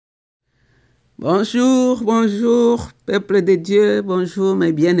Bonjour, bonjour, peuple de Dieu, bonjour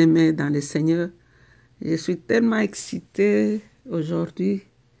mes bien-aimés dans le Seigneur. Je suis tellement excitée aujourd'hui.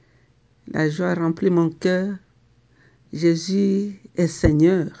 La joie remplit mon cœur. Jésus est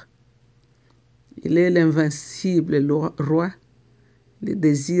Seigneur. Il est l'invincible roi, le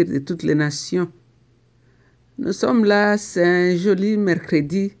désir de toutes les nations. Nous sommes là, c'est un joli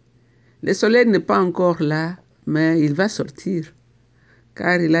mercredi. Le soleil n'est pas encore là, mais il va sortir,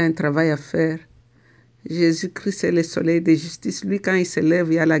 car il a un travail à faire. Jésus-Christ est le soleil de justice. Lui, quand il se lève,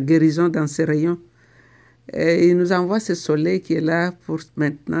 il y a la guérison dans ses rayons. Et il nous envoie ce soleil qui est là pour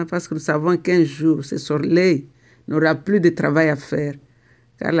maintenant, parce que nous savons qu'un jour, ce soleil n'aura plus de travail à faire.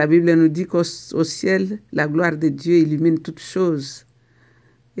 Car la Bible nous dit qu'au ciel, la gloire de Dieu illumine toutes choses,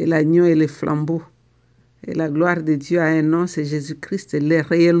 et l'agneau et les flambeaux. Et la gloire de Dieu a un nom, c'est Jésus-Christ. Il est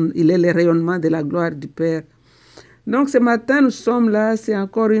le rayonnement de la gloire du Père. Donc ce matin, nous sommes là, c'est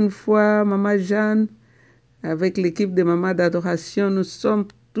encore une fois Maman Jeanne, avec l'équipe de Maman d'Adoration. Nous sommes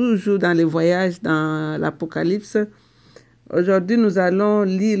toujours dans les voyages dans l'Apocalypse. Aujourd'hui, nous allons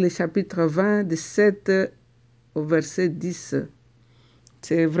lire le chapitre 20, de 7 au verset 10.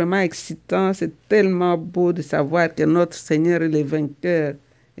 C'est vraiment excitant, c'est tellement beau de savoir que notre Seigneur est le vainqueur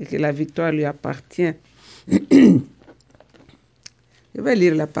et que la victoire lui appartient. Je vais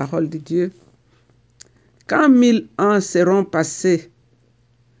lire la parole de Dieu. Quand 1000 ans seront passés,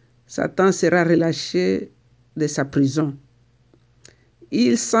 Satan sera relâché de sa prison.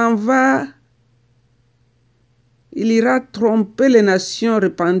 Il s'en va, il ira tromper les nations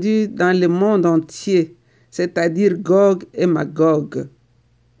répandues dans le monde entier, c'est-à-dire Gog et Magog.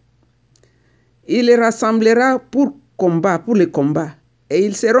 Il les rassemblera pour les combats, et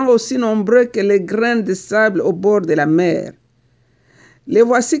ils seront aussi nombreux que les grains de sable au bord de la mer. Les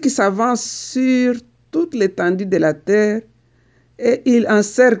voici qui s'avancent sur toute l'étendue de la terre, et ils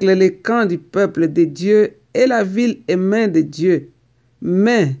encerclent les camps du peuple de Dieu, et la ville est main de Dieu.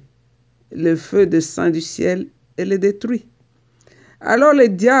 Mais le feu descend du ciel et les détruit. Alors le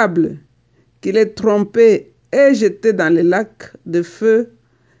diable, qui les trompait, est jeté dans le lac de feu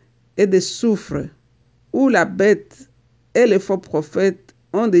et de soufre, où la bête et les faux prophètes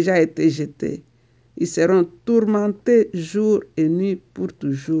ont déjà été jetés. Ils seront tourmentés jour et nuit pour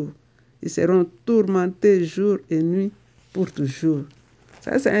toujours. Ils seront tourmentés jour et nuit pour toujours.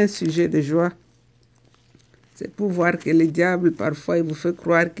 Ça, c'est un sujet de joie. C'est pour voir que le diable, parfois, il vous fait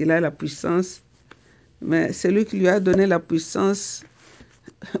croire qu'il a la puissance. Mais celui qui lui a donné la puissance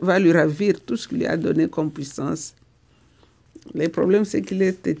va lui ravir tout ce qu'il lui a donné comme puissance. Le problème, c'est qu'il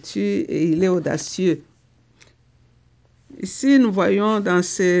est têtu et il est audacieux. Ici, nous voyons dans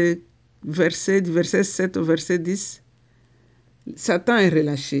ces versets, du verset 7 au verset 10, Satan est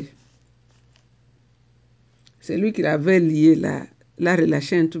relâché. C'est lui qui l'avait lié là, l'a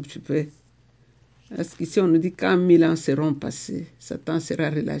relâché un tout petit peu. Parce qu'ici, on nous dit quand 1000 ans seront passés, Satan sera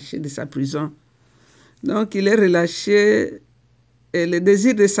relâché de sa prison. Donc, il est relâché. Et le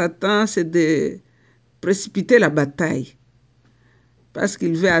désir de Satan, c'est de précipiter la bataille. Parce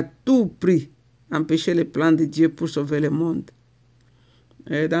qu'il veut à tout prix empêcher les plans de Dieu pour sauver le monde.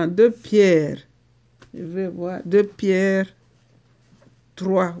 Et dans 2 Pierre, je vais voir 2 Pierre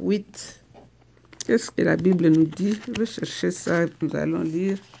 3, 8. Qu'est-ce que la Bible nous dit? Je vais chercher ça, nous allons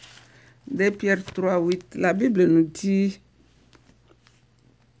lire. 2 Pierre 3, 8. La Bible nous dit: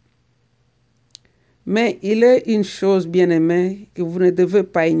 mais il est une chose, bien-aimée, que vous ne devez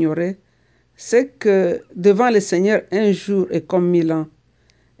pas ignorer, c'est que devant le Seigneur, un jour est comme 1000 ans,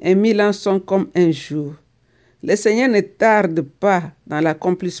 et 1000 ans sont comme un jour. Le Seigneur ne tarde pas dans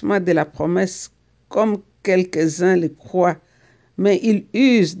l'accomplissement de la promesse, comme quelques-uns le croient, mais il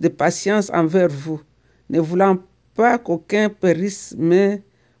use de patience envers vous, ne voulant pas qu'aucun périsse, mais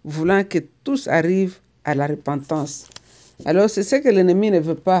voulant que tous arrivent à la repentance. Alors c'est ce que l'ennemi ne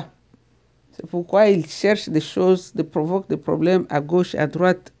veut pas. C'est pourquoi il cherche des choses, provoque des problèmes à gauche et à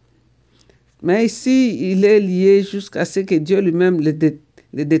droite. Mais ici, il est lié jusqu'à ce que Dieu lui-même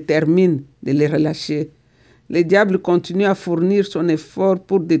le détermine de les relâcher. Le diable continue à fournir son effort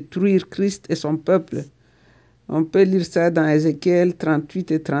pour détruire Christ et son peuple. On peut lire ça dans Ézéchiel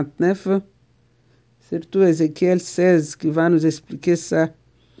 38 et 39, surtout Ézéchiel 16 qui va nous expliquer ça.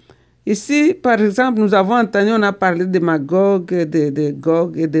 Ici, par exemple, nous avons entendu, on a parlé de Magog, de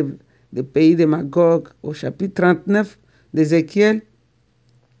Gog et des pays de Magog au chapitre 39 d'Ézéchiel.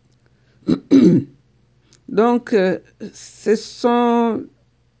 Donc, ce sont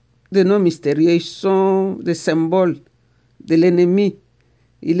des noms mystérieux, ils sont des symboles de l'ennemi.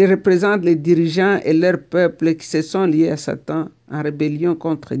 Ils représentent les dirigeants et leurs peuples qui se sont liés à Satan en rébellion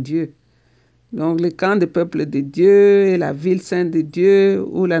contre Dieu. Donc le camp des peuples de Dieu et la ville sainte de Dieu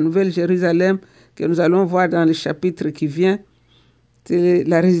ou la Nouvelle Jérusalem que nous allons voir dans le chapitre qui vient, c'est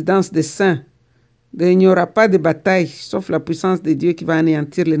la résidence des saints. Il n'y aura pas de bataille, sauf la puissance de Dieu qui va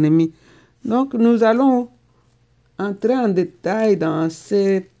anéantir l'ennemi. Donc nous allons entrer en détail dans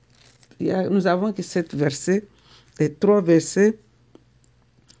ces... Nous avons que 7 versets, et 3 versets.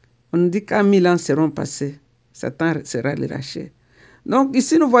 On nous dit qu'à 1000 ans seront passés, Satan sera relâché. Donc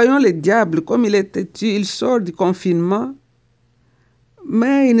ici nous voyons le diable, comme il est têtu, il sort du confinement,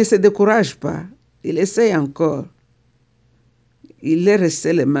 mais il ne se décourage pas, il essaye encore. Il est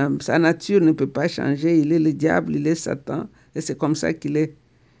resté le même, sa nature ne peut pas changer, il est le diable, il est Satan, et c'est comme ça qu'il est.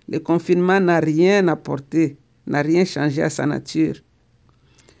 Le confinement n'a rien apporté, n'a rien changé à sa nature.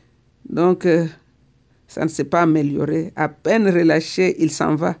 Donc, ça ne s'est pas amélioré. À peine relâché, il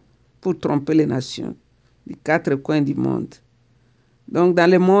s'en va pour tromper les nations, des 4 coins du monde. Donc, dans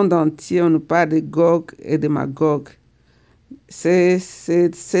le monde entier, on nous parle de Gog et de Magog.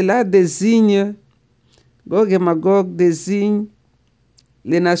 Cela désigne, Gog et Magog désignent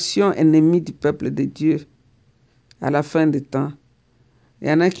les nations ennemies du peuple de Dieu à la fin des temps. Il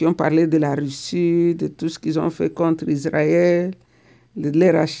y en a qui ont parlé de la Russie, de tout ce qu'ils ont fait contre Israël, de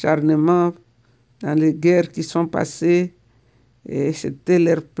leur acharnement dans les guerres qui sont passées. Et c'était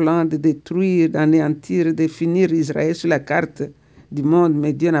leur plan de détruire, d'anéantir, de finir Israël sur la carte du monde,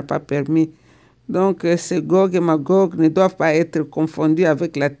 mais Dieu n'a pas permis. Donc ces Gog et Magog ne doivent pas être confondus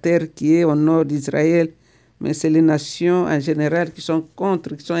avec la terre qui est au nord d'Israël, mais c'est les nations en général qui sont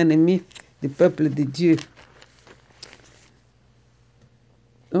contre, qui sont ennemis du peuple de Dieu.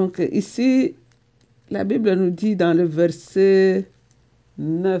 Donc ici, la Bible nous dit dans le verset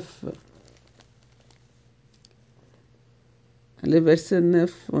 9,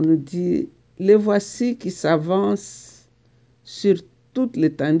 on nous dit « Les voici qui s'avancent sur toute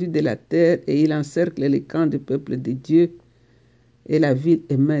l'étendue de la terre et il encercle les camps du peuple de Dieu et la ville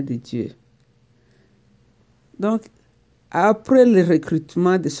aimée de Dieu. » Donc, après le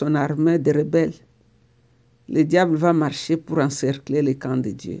recrutement de son armée de rebelles, le diable va marcher pour encercler les camps de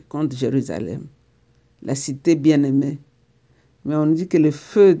Dieu contre Jérusalem, la cité bien-aimée. Mais on dit que le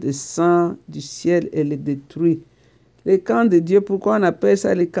feu descend du ciel et le détruit. Les camps de Dieu, pourquoi on appelle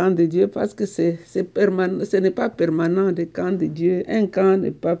ça les camps de Dieu? Parce que c'est permanent, ce n'est pas permanent, les camps de Dieu. Un camp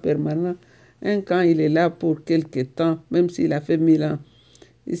n'est pas permanent. Un camp, il est là pour quelque temps, même s'il a fait 1000 ans.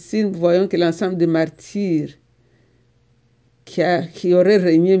 Ici, nous voyons que l'ensemble des martyrs qui auraient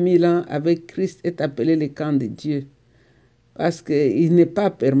régné 1000 ans avec Christ est appelé les camps de Dieu. Parce qu'il n'est pas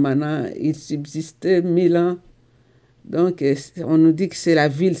permanent, il subsistait 1000 ans. Donc, on nous dit que c'est la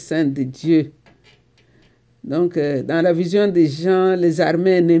ville sainte de Dieu. Donc, dans la vision des gens, les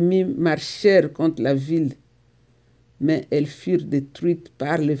armées ennemies marchèrent contre la ville, mais elles furent détruites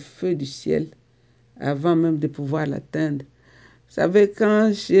par le feu du ciel avant même de pouvoir l'atteindre. Vous savez,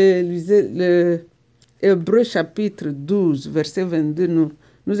 quand je lisais le Hébreu chapitre 12, verset 22,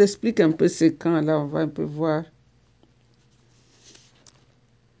 nous explique un peu ces camps-là, on va un peu voir.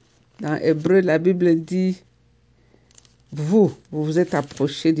 Dans Hébreu, la Bible dit, vous vous êtes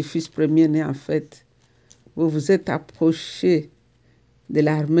approchés du Fils premier-né en fait. Vous vous êtes approchés de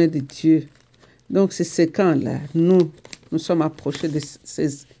l'armée de Dieu. Donc c'est ce camp-là. Nous sommes approchés de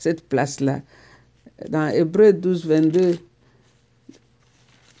cette place-là. Dans Hébreu 12, 22,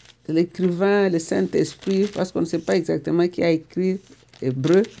 l'écrivain, le Saint-Esprit, parce qu'on ne sait pas exactement qui a écrit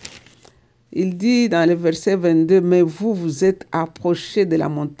Hébreu, il dit dans le verset 22, « Mais vous, vous êtes approchés de la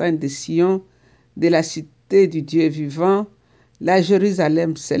montagne de Sion, de la cité du Dieu vivant, la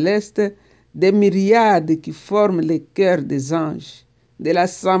Jérusalem céleste, des myriades qui forment les cœurs des anges, de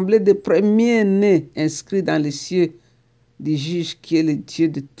l'assemblée des premiers-nés inscrits dans les cieux, du juge qui est le Dieu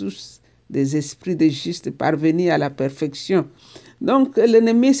de tous, des esprits de justes parvenus à la perfection. » Donc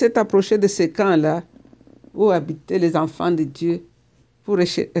l'ennemi s'est approché de ces camps-là où habitaient les enfants de Dieu pour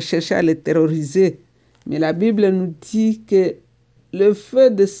chercher à les terroriser. Mais la Bible nous dit que le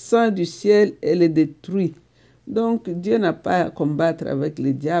feu descend du ciel et les détruit. Donc Dieu n'a pas à combattre avec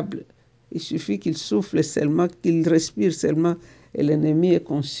le diable. Il suffit qu'il souffle seulement, qu'il respire seulement et l'ennemi est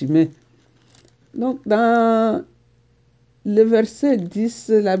consumé. Donc dans le verset 10,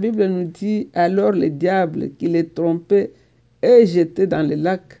 la Bible nous dit « Alors le diable qui les trompait est jeté dans le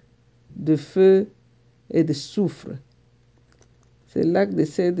lac de feu et de soufre. » C'est le lac de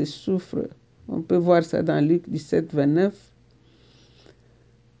feu et de soufre. On peut voir ça dans Luc 17, 29.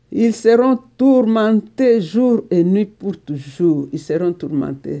 Ils seront tourmentés jour et nuit pour toujours. Ils seront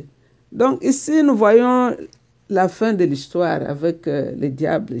tourmentés. Donc ici, nous voyons la fin de l'histoire avec le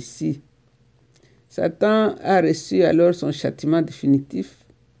diable ici. Satan a reçu alors son châtiment définitif.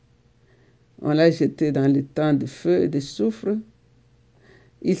 On l'a jeté dans le temps de feu et de soufre.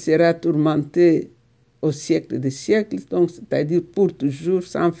 il sera tourmenté au siècle des siècles, donc c'est-à-dire pour toujours,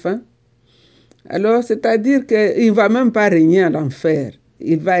 sans fin. Alors, c'est-à-dire qu'il ne va même pas régner en enfer,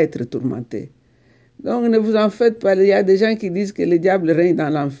 il va être tourmenté. Donc ne vous en faites pas, il y a des gens qui disent que le diable règne dans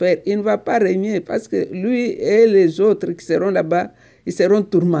l'enfer. Il ne va pas régner parce que lui et les autres qui seront là-bas, ils seront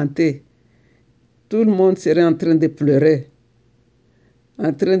tourmentés. Tout le monde serait en train de pleurer,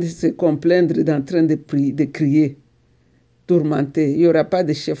 en train de se complaindre, en train de crier, tourmentés. Il n'y aura pas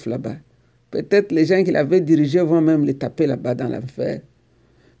de chef là-bas. Peut-être les gens qui l'avaient dirigé vont même les taper là-bas dans l'enfer.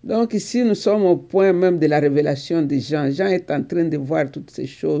 Donc ici, nous sommes au point même de la révélation de Jean. Jean est en train de voir toutes ces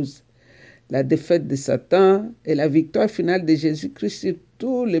choses. La défaite de Satan et la victoire finale de Jésus-Christ sur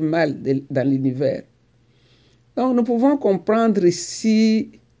tout le mal dans l'univers. Donc nous pouvons comprendre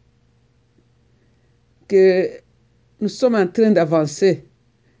ici que nous sommes en train d'avancer.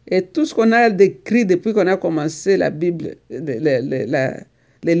 Et tout ce qu'on a décrit depuis qu'on a commencé la Bible,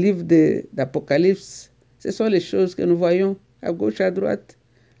 les livres d'Apocalypse, ce sont les choses que nous voyons à gauche, à droite,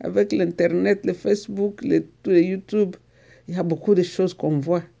 avec l'Internet, le Facebook, tous les YouTube. Il y a beaucoup de choses qu'on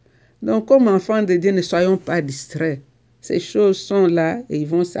voit. Donc, comme enfants de Dieu, ne soyons pas distraits. Ces choses sont là et ils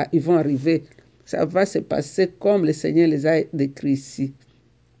vont arriver. Ça va se passer comme le Seigneur les a décrits ici.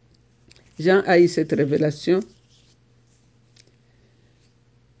 Jean a eu cette révélation.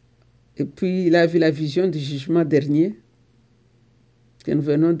 Et puis, il a vu la vision du jugement dernier que nous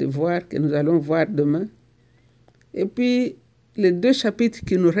venons de voir, que nous allons voir demain. Et puis, les 2 chapitres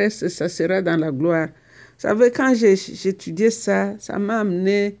qui nous restent, ça sera dans la gloire. Vous savez, quand j'étudiais ça, ça m'a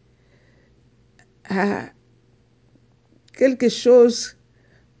amené à quelque chose.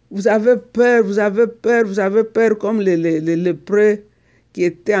 Vous avez peur, vous avez peur, vous avez peur, comme les lépreux qui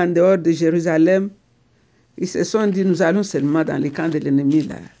étaient en dehors de Jérusalem. Ils se sont dit, nous allons seulement dans les camps de l'ennemi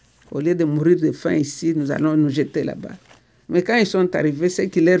là. Au lieu de mourir de faim ici, nous allons nous jeter là-bas. Mais quand ils sont arrivés, ce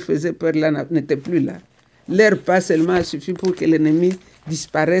qui leur faisait peur là n'était plus là. Leur pas seulement a suffi pour que l'ennemi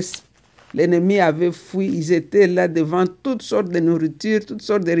disparaisse. L'ennemi avait fui, ils étaient là devant toutes sortes de nourriture, toutes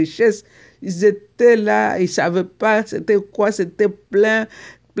sortes de richesses. Ils étaient là, ils ne savaient pas c'était quoi, c'était plein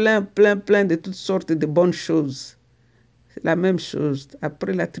de toutes sortes de bonnes choses. C'est la même chose.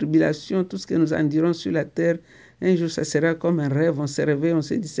 Après la tribulation, tout ce que nous en dirons sur la terre, un jour, ça sera comme un rêve. On se réveille, on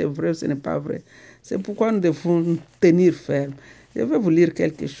se dit c'est vrai ou ce n'est pas vrai. C'est pourquoi nous devons tenir ferme. Je vais vous lire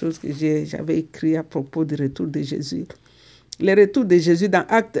quelque chose que j'avais écrit à propos du retour de Jésus. Le retour de Jésus dans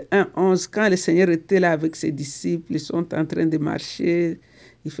Acte 1:11, quand le Seigneur était là avec ses disciples, ils sont en train de marcher,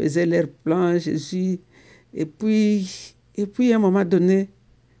 ils faisaient leur plan, Jésus. Et puis, à un moment donné,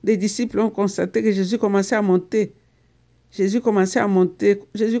 les disciples ont constaté que Jésus commençait à monter. Jésus commençait à monter,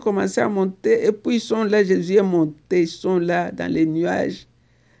 et puis ils sont là, Jésus est monté, ils sont là dans les nuages.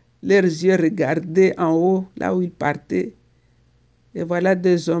 Leurs yeux regardaient en haut, là où ils partaient. Et voilà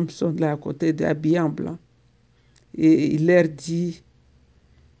 2 hommes sont là à côté d'eux, habillés en blanc. Et il leur dit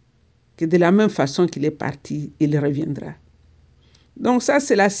que de la même façon qu'il est parti, il reviendra. Donc ça,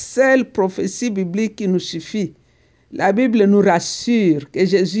 c'est la seule prophétie biblique qui nous suffit. La Bible nous rassure que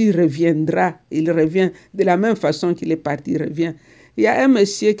Jésus reviendra. Il revient de la même façon qu'il est parti, il revient. Il y a un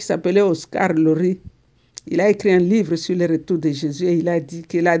monsieur qui s'appelait Oscar Lorry. Il a écrit un livre sur le retour de Jésus et il a dit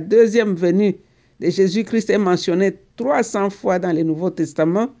que la deuxième venue de Jésus-Christ est mentionnée 300 fois dans le Nouveau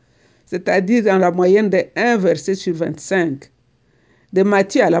Testament, c'est-à-dire dans la moyenne de 1 verset sur 25. De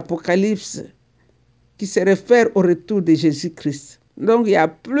Matthieu à l'Apocalypse, qui se réfère au retour de Jésus-Christ. Donc il y a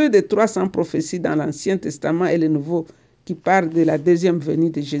plus de 300 prophéties dans l'Ancien Testament et le Nouveau qui parlent de la deuxième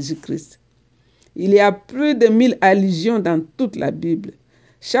venue de Jésus-Christ. Il y a plus de 1000 allusions dans toute la Bible.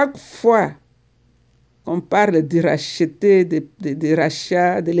 Chaque fois qu'on parle de racheter, de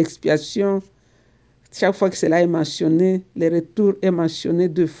rachat, de l'expiation, chaque fois que cela est mentionné, le retour est mentionné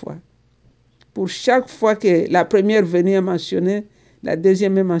 2 fois. Pour chaque fois que la première venue est mentionnée, la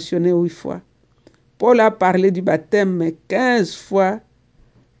deuxième est mentionnée 8 fois. Paul a parlé du baptême, mais 15 fois.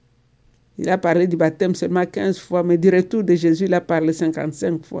 Il a parlé du baptême seulement 15 fois, mais du retour de Jésus, il a parlé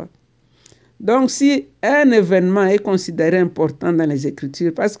 55 fois. Donc, si un événement est considéré important dans les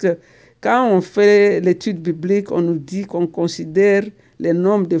Écritures, parce que quand on fait l'étude biblique, on nous dit qu'on considère le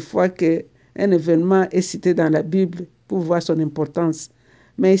nombre de fois qu'un événement est cité dans la Bible pour voir son importance.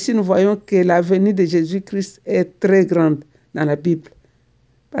 Mais ici, nous voyons que la venue de Jésus-Christ est très grande dans la Bible,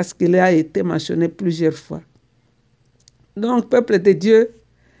 parce qu'il a été mentionné plusieurs fois. Donc, peuple de Dieu,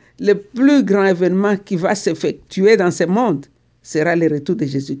 le plus grand événement qui va s'effectuer dans ce monde sera le retour de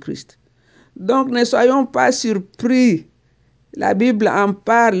Jésus-Christ. Donc, ne soyons pas surpris. La Bible en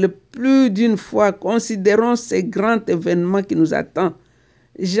parle plus d'une fois. Considérons ces grands événements qui nous attendent.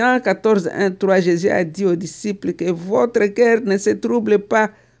 Jean 14, 1, 3, Jésus a dit aux disciples que votre cœur ne se trouble pas.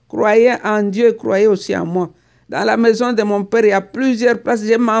 Croyez en Dieu, croyez aussi en moi. Dans la maison de mon Père, il y a plusieurs places.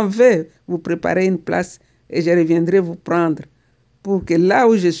 Je m'en vais vous préparer une place et je reviendrai vous prendre pour que là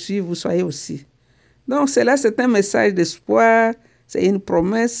où je suis, vous soyez aussi. Donc cela, c'est un message d'espoir, c'est une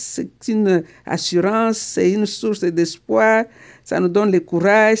promesse, c'est une assurance, c'est une source d'espoir. Ça nous donne le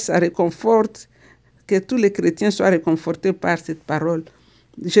courage, ça réconforte. Que tous les chrétiens soient réconfortés par cette parole.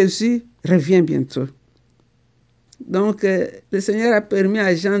 Jésus revient bientôt. Donc, le Seigneur a permis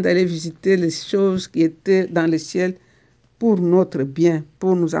à Jean d'aller visiter les choses qui étaient dans le ciel pour notre bien,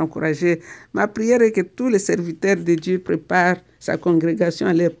 pour nous encourager. Ma prière est que tous les serviteurs de Dieu préparent sa congrégation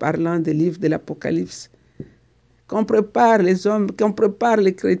en leur parlant des livres de l'Apocalypse. Qu'on prépare les hommes, qu'on prépare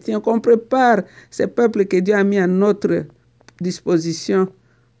les chrétiens, qu'on prépare ces peuples que Dieu a mis à notre disposition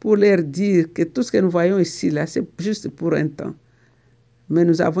pour leur dire que tout ce que nous voyons ici, là, c'est juste pour un temps. Mais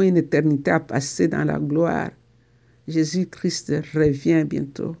nous avons une éternité à passer dans la gloire. Jésus-Christ revient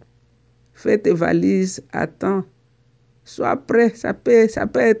bientôt. Fais tes valises, attends. Sois prêt. Ça peut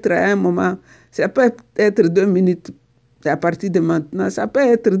être à un moment. Ça peut être 2 minutes à partir de maintenant. Ça peut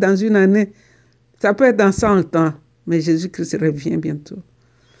être dans une année. Ça peut être dans 100 ans. Mais Jésus-Christ revient bientôt.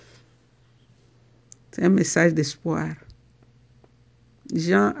 C'est un message d'espoir.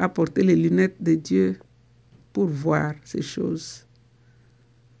 Jean a porté les lunettes de Dieu pour voir ces choses.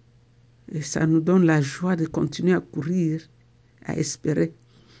 Et ça nous donne la joie de continuer à courir, à espérer.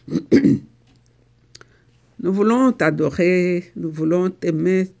 Nous voulons t'adorer, nous voulons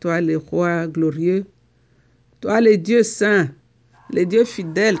t'aimer, toi le roi glorieux, toi le Dieu saint, le Dieu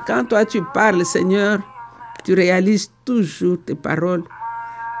fidèle. Quand toi tu parles, Seigneur, tu réalises toujours tes paroles.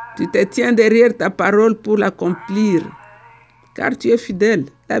 Tu te tiens derrière ta parole pour l'accomplir, car tu es fidèle.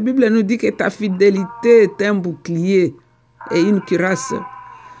 La Bible nous dit que ta fidélité est un bouclier et une cuirasse.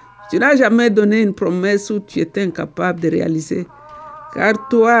 Tu n'as jamais donné une promesse où tu étais incapable de réaliser. Car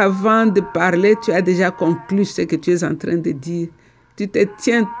toi, avant de parler, tu as déjà conclu ce que tu es en train de dire. Tu te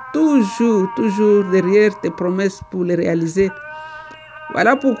tiens toujours derrière tes promesses pour les réaliser.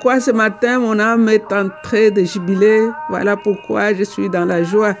 Voilà pourquoi ce matin, mon âme est en train de jubiler. Voilà pourquoi je suis dans la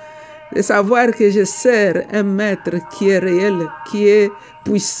joie de savoir que je sers un maître qui est réel, qui est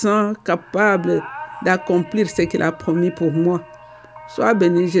puissant, capable d'accomplir ce qu'il a promis pour moi. Sois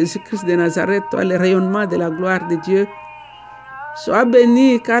béni, Jésus-Christ de Nazareth, toi, le rayonnement de la gloire de Dieu. Sois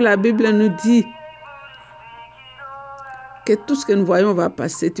béni, car la Bible nous dit que tout ce que nous voyons va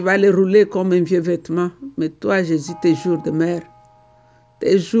passer. Tu vas les rouler comme un vieux vêtement. Mais toi, Jésus, tes jours demeurent.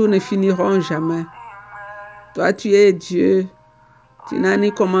 Tes jours ne finiront jamais. Toi, tu es Dieu. Tu n'as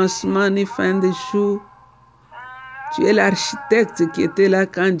ni commencement ni fin de jour. Tu es l'architecte qui était là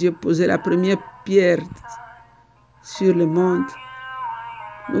quand Dieu posait la première pierre sur le monde.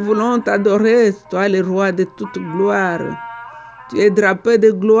 Nous voulons t'adorer, toi, le roi de toute gloire. Tu es drapé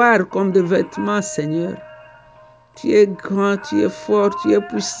de gloire comme de vêtements, Seigneur. Tu es grand, tu es fort, tu es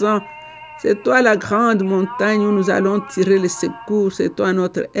puissant. C'est toi la grande montagne où nous allons tirer le secours. C'est toi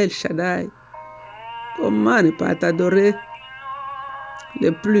notre El Shaddai. Comment ne pas t'adorer?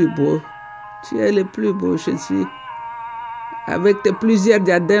 Le plus beau. Tu es le plus beau, Jésus. Avec tes plusieurs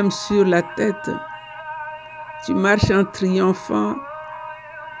diadèmes sur la tête. Tu marches en triomphant.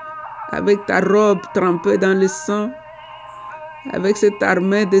 Avec ta robe trempée dans le sang. Avec cette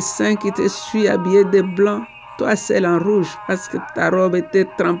armée de saints qui te suit habillé de blanc. Toi seul en rouge, parce que ta robe était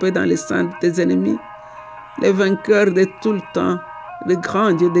trempée dans le sang de tes ennemis. Le vainqueur de tout le temps, le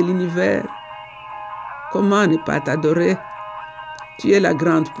grand Dieu de l'univers. Comment ne pas t'adorer? Tu es la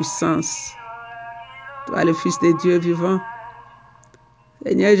grande puissance. Toi, le Fils de Dieu vivant.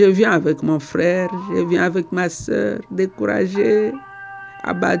 Seigneur, je viens avec mon frère, je viens avec ma sœur, découragée,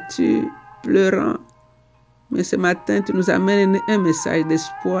 abattue, pleurant. Mais ce matin, tu nous amènes un message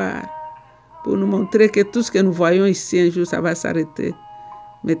d'espoir pour nous montrer que tout ce que nous voyons ici, un jour, ça va s'arrêter.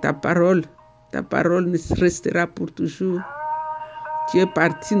 Mais ta parole restera pour toujours. Tu es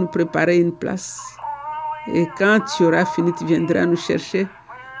parti nous préparer une place. Et quand tu auras fini, tu viendras nous chercher.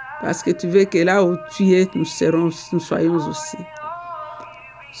 Parce que tu veux que là où tu es, nous soyons aussi.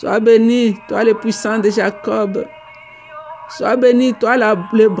 Sois béni, toi le puissant de Jacob. Sois béni, toi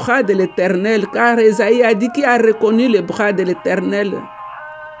le bras de l'Éternel. Car Esaïe a dit qu'il a reconnu le bras de l'Éternel.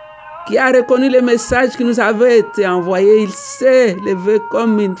 Qui a reconnu le message qui nous avait été envoyé. Il s'est levé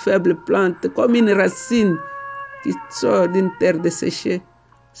comme une faible plante, comme une racine qui sort d'une terre desséchée.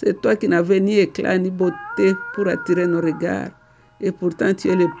 C'est toi qui n'avais ni éclat ni beauté pour attirer nos regards. Et pourtant, tu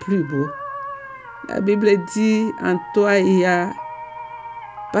es le plus beau. La Bible dit, en toi, il n'y a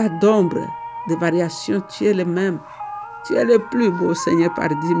pas d'ombre de variation. Tu es le même. Tu es le plus beau, Seigneur,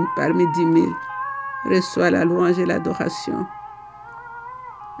 parmi 10 000. Reçois la louange et l'adoration.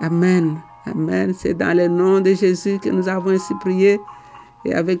 Amen. Amen. C'est dans le nom de Jésus que nous avons ainsi prié.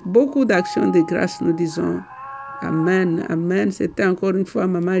 Et avec beaucoup d'actions de grâce, nous disons Amen. Amen. C'était encore une fois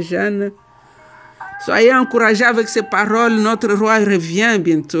Maman Jeanne. Soyez encouragés avec ces paroles. Notre roi revient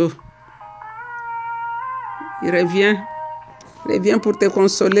bientôt. Il revient. Il revient pour te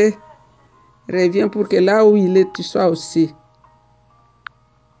consoler. Il revient pour que là où il est, tu sois aussi.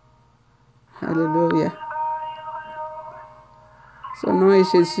 Alléluia. Son nom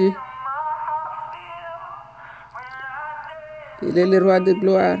est Jésus. Il est le roi de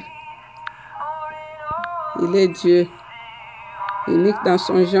gloire. Il est Dieu, unique dans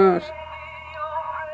son genre.